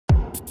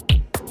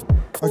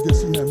I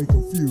guess he had me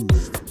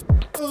confused.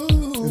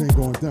 It ain't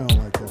going down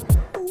like that.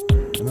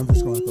 And I'm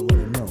just gonna have to let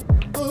him know.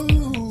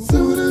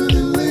 Sooner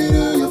than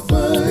later you'll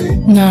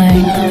find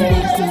 9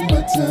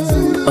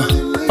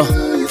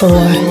 4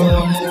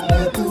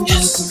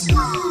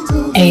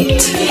 8 Every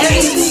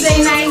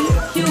Tuesday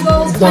night,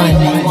 Hugo's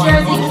Plainfield,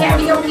 Jersey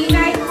karaoke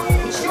night.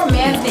 It's your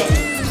man, Vince.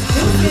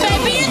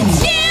 Baby,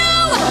 it's you.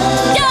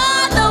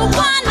 You're the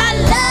one I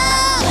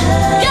love.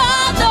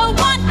 You're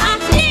the one I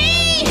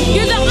need.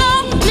 You're the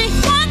only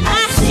one I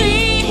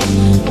see.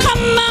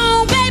 Come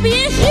on, baby,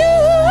 it's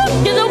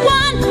you. You're the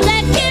one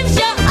that gives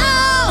you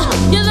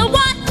all. You're the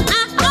one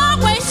I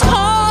always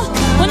call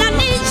when I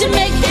need to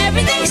make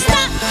everything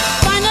stop.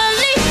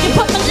 Finally, you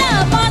put my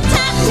love on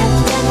top.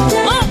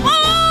 Oh,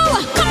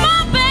 oh, come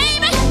on,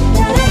 baby.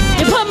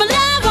 You put my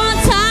love on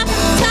top,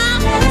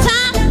 top,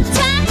 top,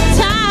 top,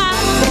 top.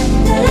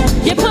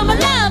 You put my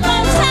love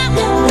on top.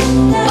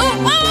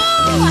 Oh,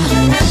 oh.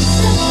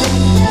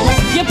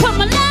 You put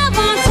my love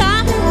on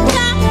top,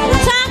 top,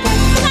 top,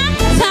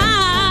 top,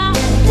 top.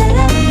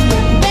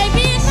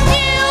 Baby, it's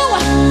you.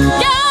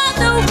 You're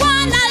the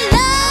one I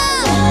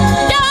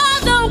love. You're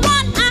the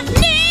one I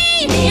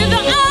need. You're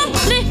the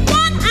only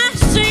one I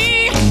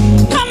see.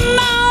 Come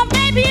on,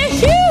 baby,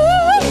 it's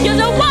you. You're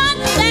the one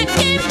that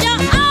gives you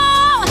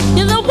all.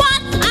 You're the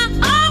one I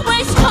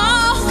always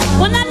call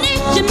when I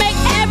need to make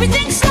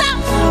everything stop.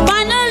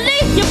 Finally,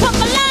 you put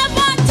my love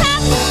on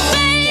top,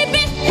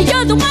 baby.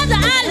 You're the one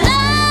that I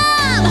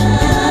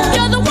love.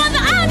 You're the one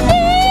that I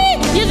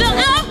need. You're the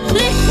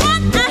only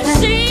one I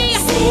see.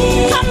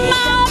 Come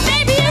on,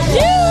 baby, it's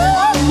you.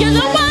 You're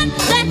the one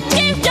that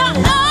gives you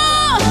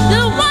all.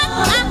 The one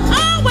I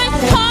always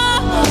call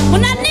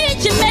when I need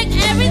to make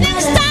everything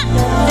stop.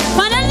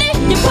 Finally,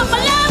 you put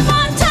my love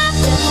on top,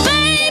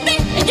 baby.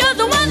 You're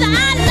the one that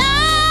I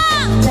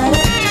love.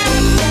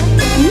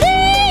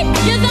 Need.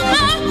 You're the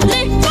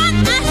only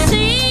one I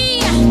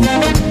see.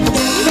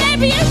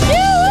 Baby, it's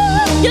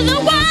you. You're the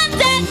one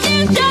that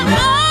gives you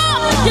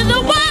all. You're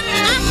the one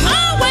I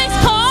always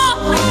call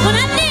when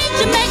I need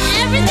to make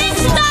everything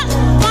stop.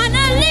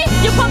 Finally,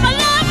 you put my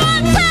love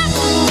on top,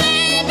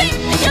 baby.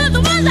 You're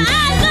the one that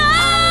I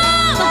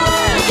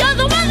love. You're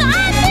the one that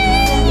I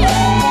need.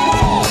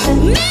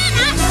 Man,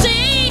 I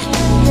see.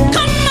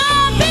 Come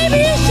on,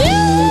 baby, it's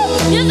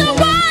you. You're the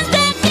one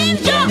that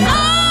gives you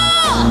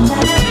all.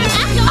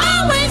 I can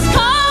always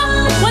call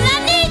when I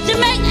need to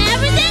make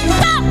everything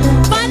stop.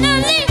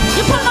 Finally,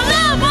 you put my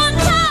love on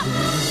top.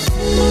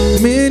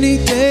 Many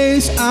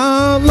days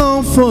I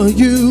long for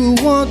you,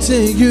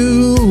 wanting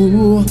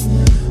you,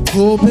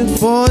 hoping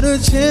for the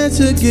chance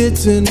to get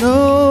to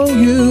know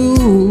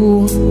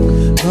you,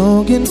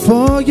 longing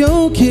for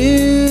your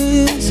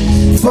kiss,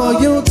 for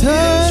your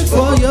touch,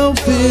 for your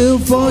feel,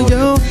 for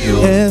your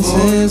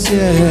essence,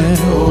 yeah.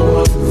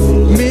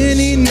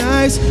 Many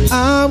nights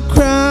I've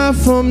cried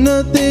from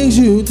the things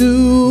you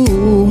do,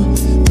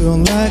 feel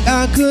like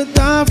I could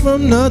die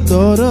from the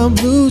thought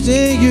of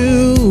losing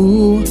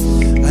you.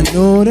 I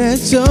know that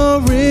you're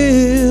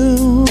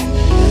real,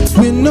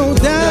 with no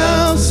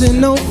doubts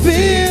and no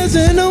fears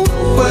and no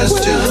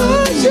questions.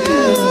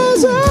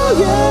 Oh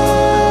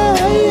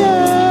yeah,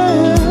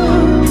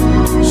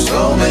 yeah.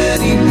 So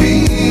many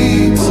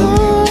people,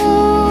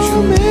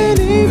 So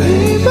many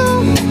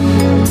people.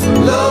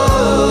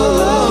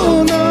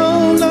 love, No,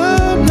 no,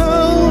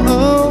 no,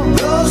 no.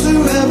 those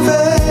who have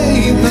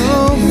faith,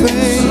 No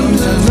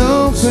faith,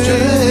 no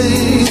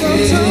faith.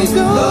 Sometimes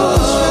go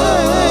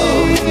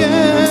astray,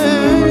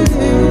 yeah.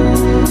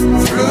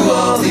 through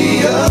all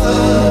the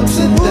ups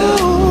and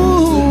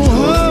downs.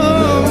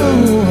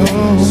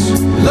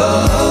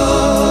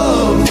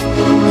 Love,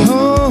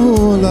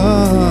 Oh,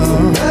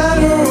 love,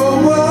 better or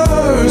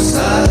worse,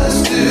 I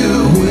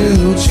still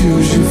will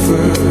choose you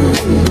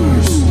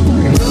first.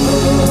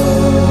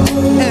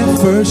 at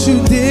first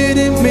you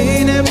didn't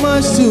mean that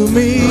much to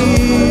me,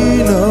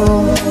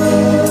 no.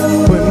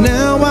 But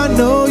now I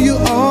know you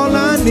all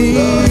I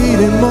need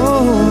and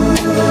more.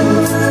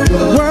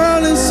 The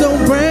world is so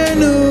brand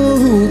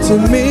new to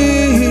me.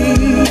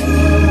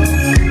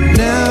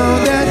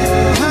 Now that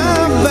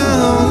I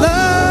found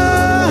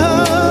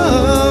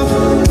love,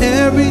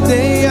 every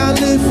day I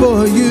live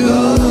for you,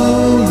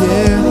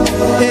 yeah.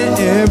 And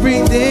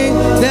everything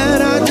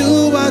that I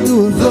do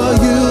it for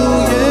you,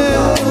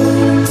 yeah.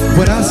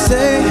 What I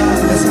say,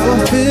 that's how I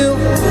feel,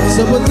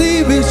 so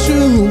believe it's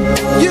true.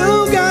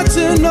 You got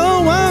to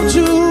know I'm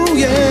true,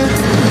 yeah.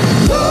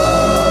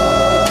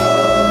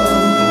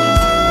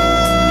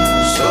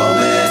 So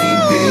many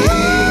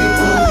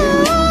people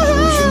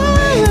use your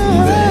name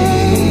in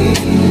vain.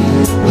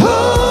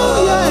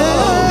 Oh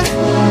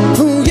yeah,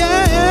 oh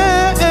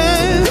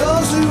yeah.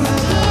 Those who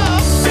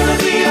have Gonna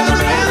be on the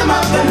rhythm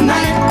of the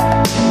night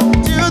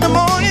Till the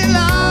morning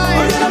light,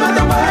 forget about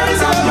the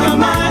worries on your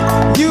mind.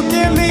 you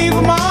can leave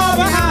them all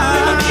Gonna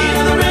behind. be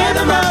on the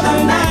rhythm of the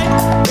night.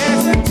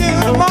 Listen to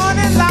the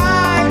morning light.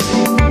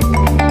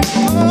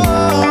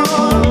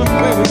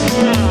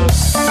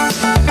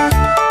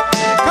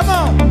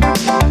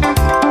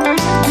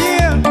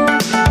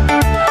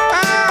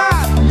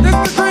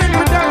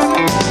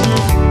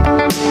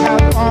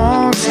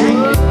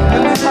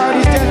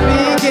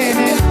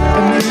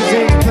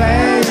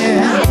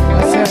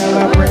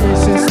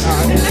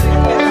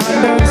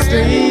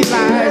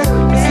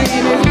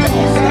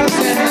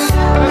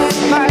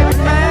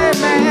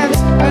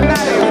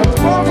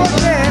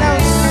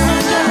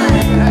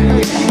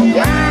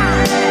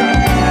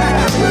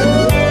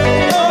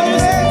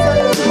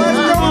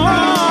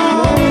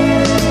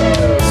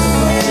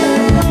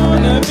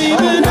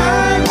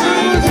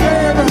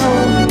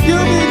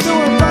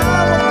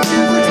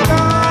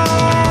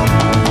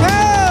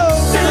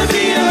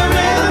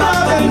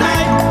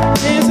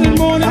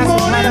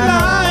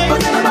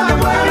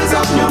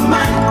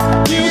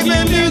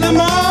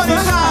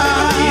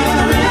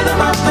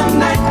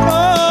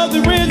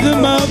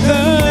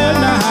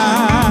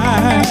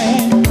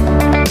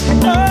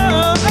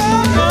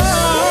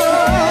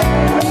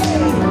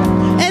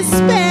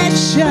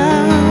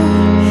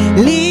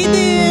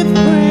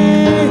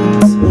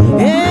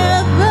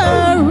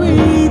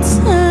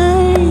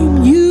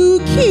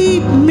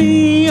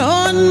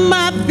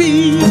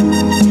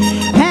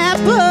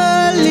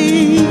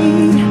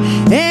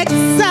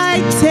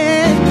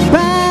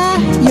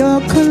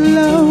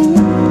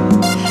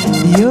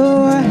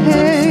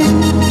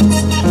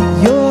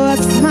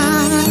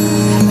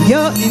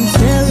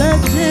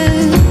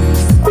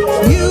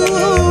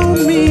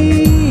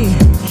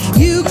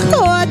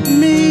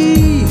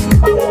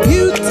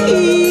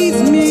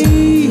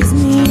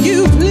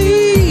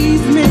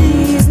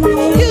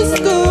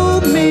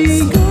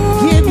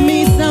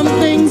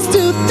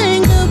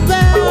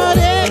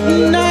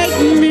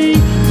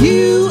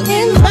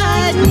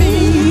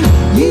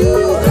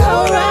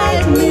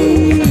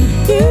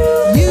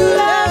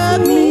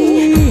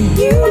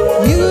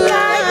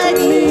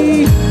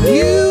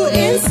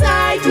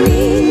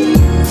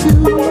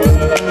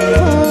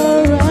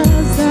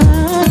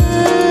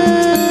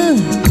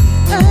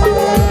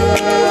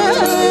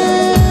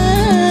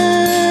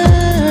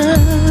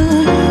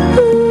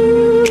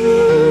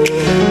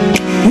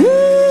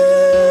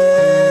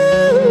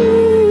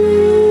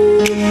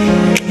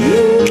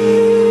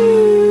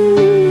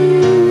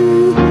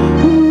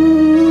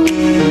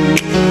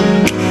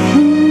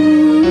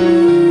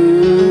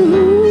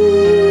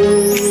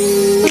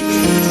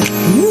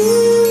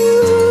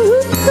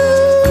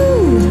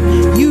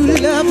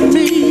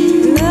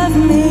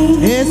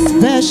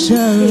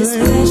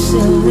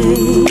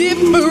 especially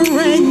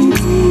different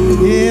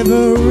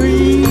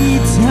every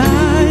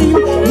time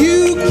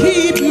you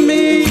keep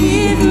me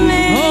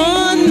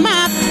on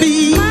my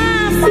feet,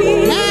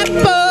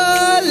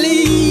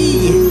 happily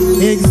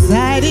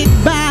excited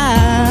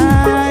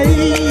by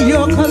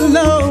your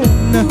cologne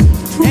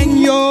and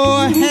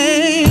your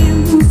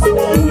hands,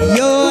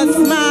 your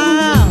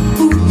smile,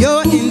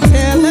 your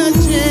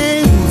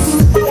intelligence.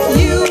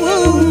 You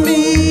woo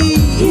me,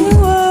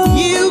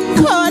 you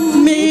caught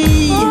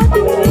me,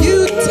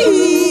 you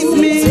tease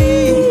me,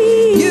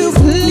 you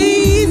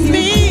please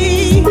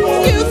me,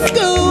 you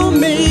school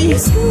me,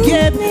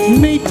 give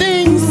me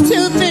things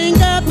to think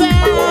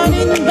about,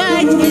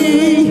 invite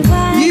me,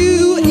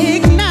 you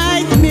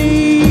ignite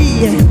me,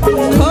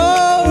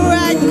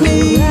 co-write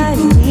me,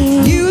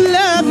 you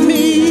love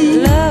me,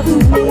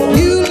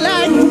 you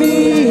like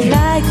me,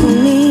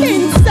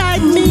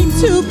 incite me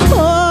to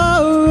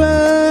chorus.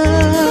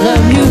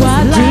 Love you, I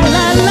do.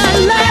 La la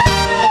la.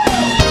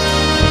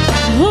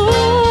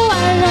 Ooh, I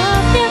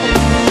love you.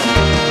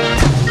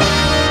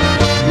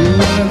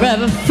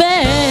 Never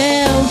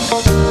felt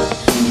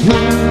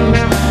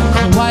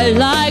quite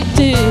like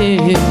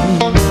this.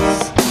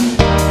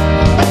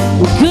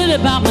 Good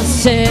about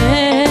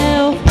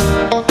myself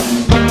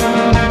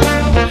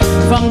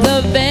from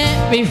the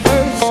very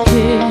first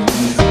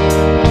kiss.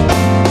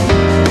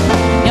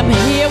 I'm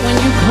here when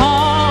you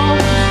call.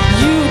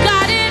 You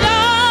got it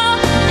all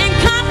in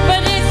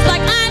confidence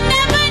like I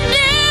never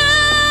knew.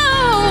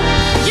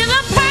 You're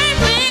the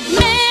perfect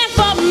man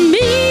for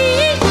me.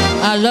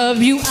 I love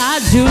you, I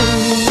do.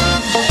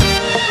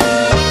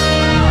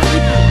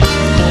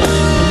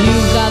 You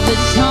got the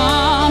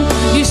charm.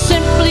 You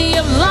simply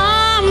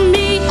alarm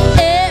me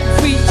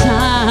every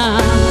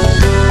time.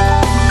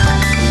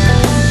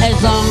 As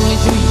long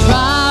as you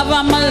drive,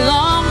 I'm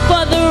along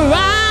for the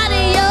ride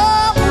of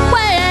your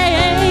way.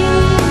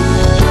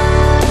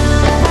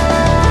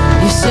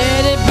 You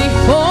said it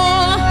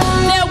before,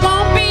 there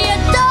won't be a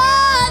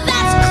door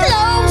that's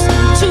closed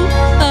to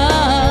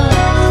us.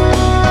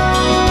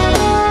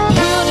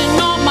 Putting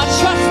all my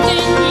trust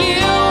in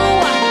you,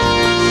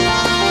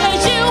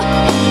 'cause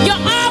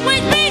you'll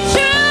always be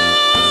true.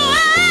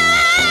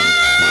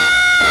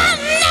 I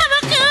never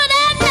could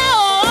have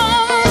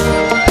known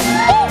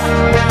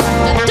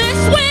that this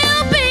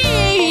will be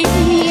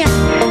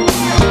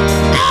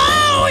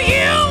oh,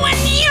 you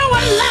and you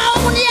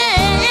alone,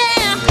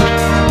 yeah.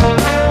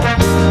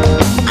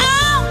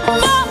 All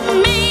for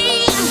me.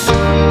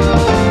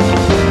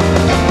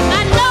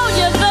 I know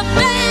you're the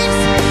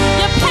best.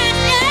 You pass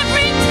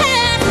every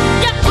test.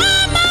 You're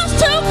almost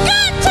too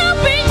good to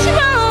be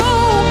true.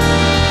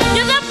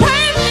 You're the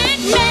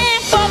perfect man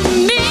for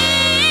me.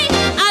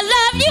 I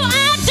love you, I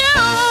do.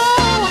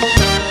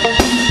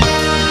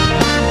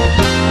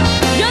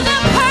 You're the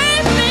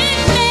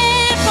perfect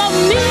man for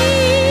me.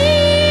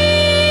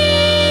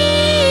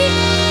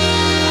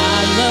 I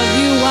love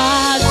you, I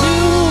do.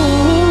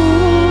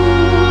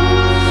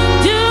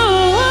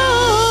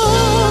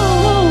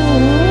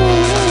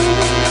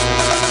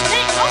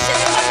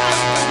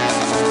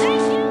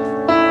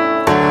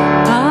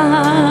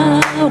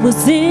 I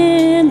was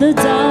in the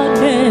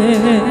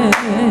darkness.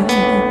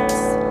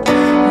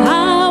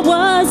 I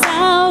was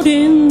out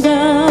in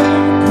the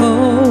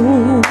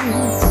cold.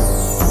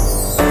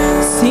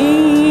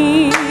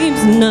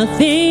 Seems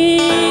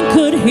nothing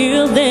could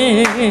heal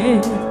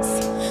this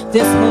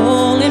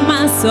hole in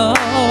my soul.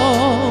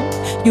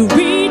 You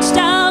reached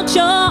out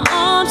your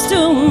arms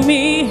to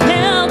me,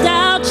 held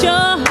out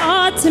your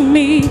heart to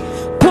me,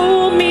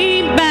 pulled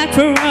me back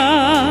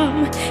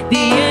from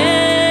the edge.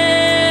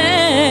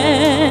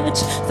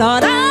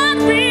 Thought I'd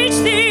reach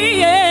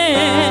the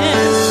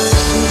end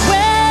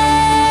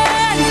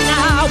when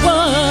I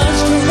was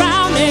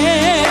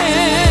drowning.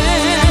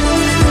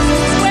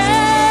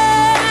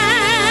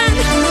 When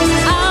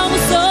I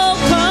was so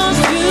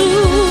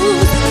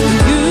confused,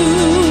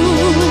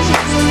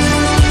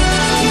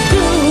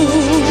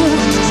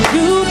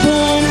 you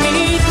pulled me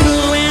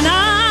through, and I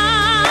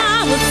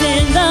was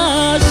in the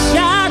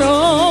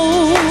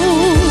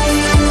shadows,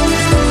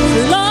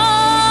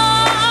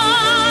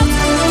 lost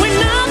with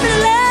nothing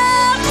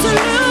left to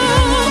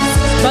lose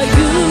but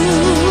you.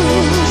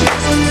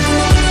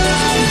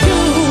 You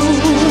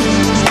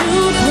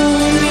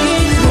pulled me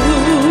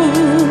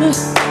through.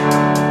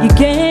 You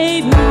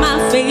gave my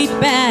faith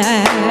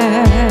back.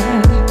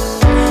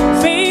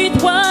 Faith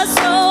was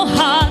so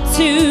hard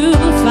to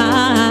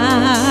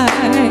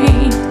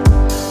find.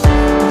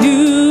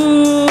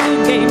 You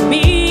gave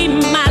me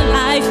my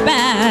life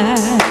back.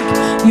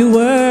 You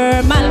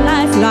were my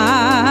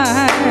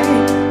lifeline.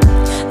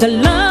 The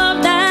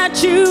love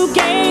that you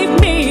gave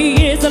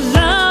me is a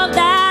love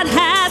that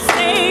has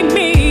saved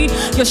me.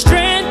 Your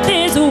strength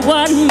is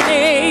what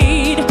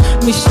made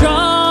me strong.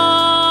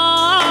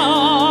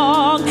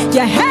 You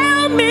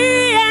held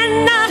me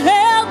and I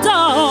held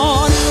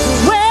on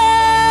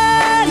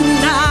when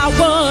I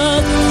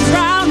was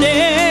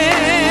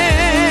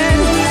drowning.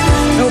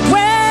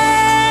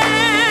 When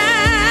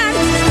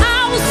I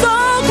was so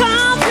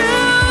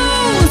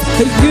confused,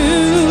 you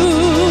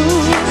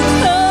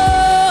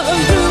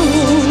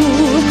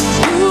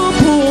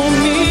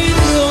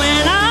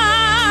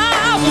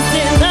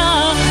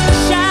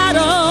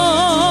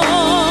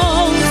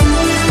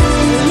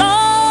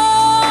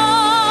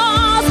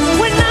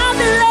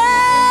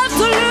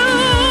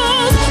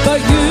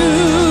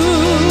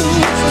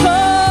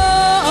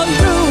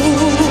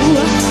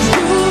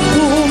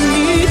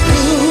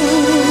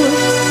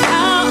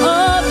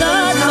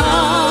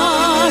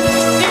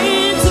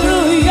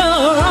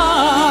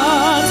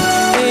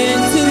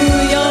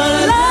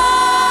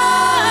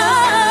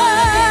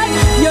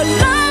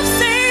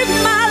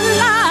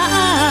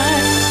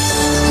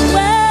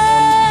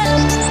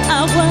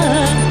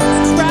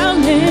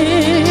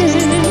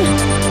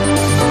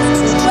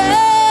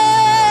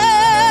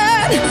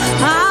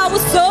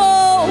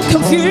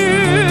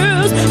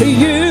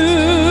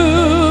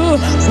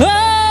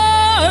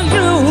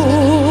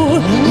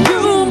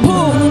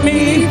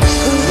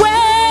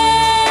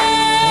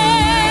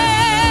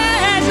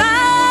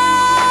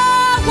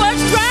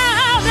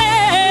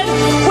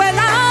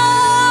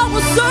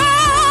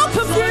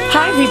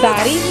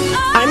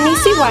I'm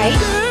Niecy White,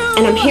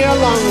 and I'm here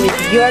along with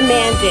your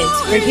man Vince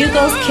for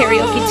Hugo's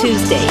Karaoke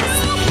Tuesdays.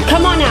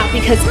 Come on out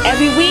because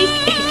every week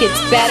it gets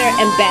better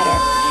and better.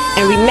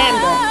 And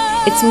remember,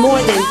 it's more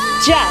than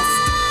just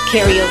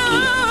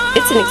karaoke.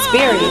 It's an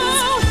experience.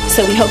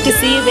 So we hope to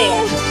see you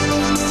there.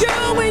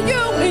 You and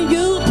you and you.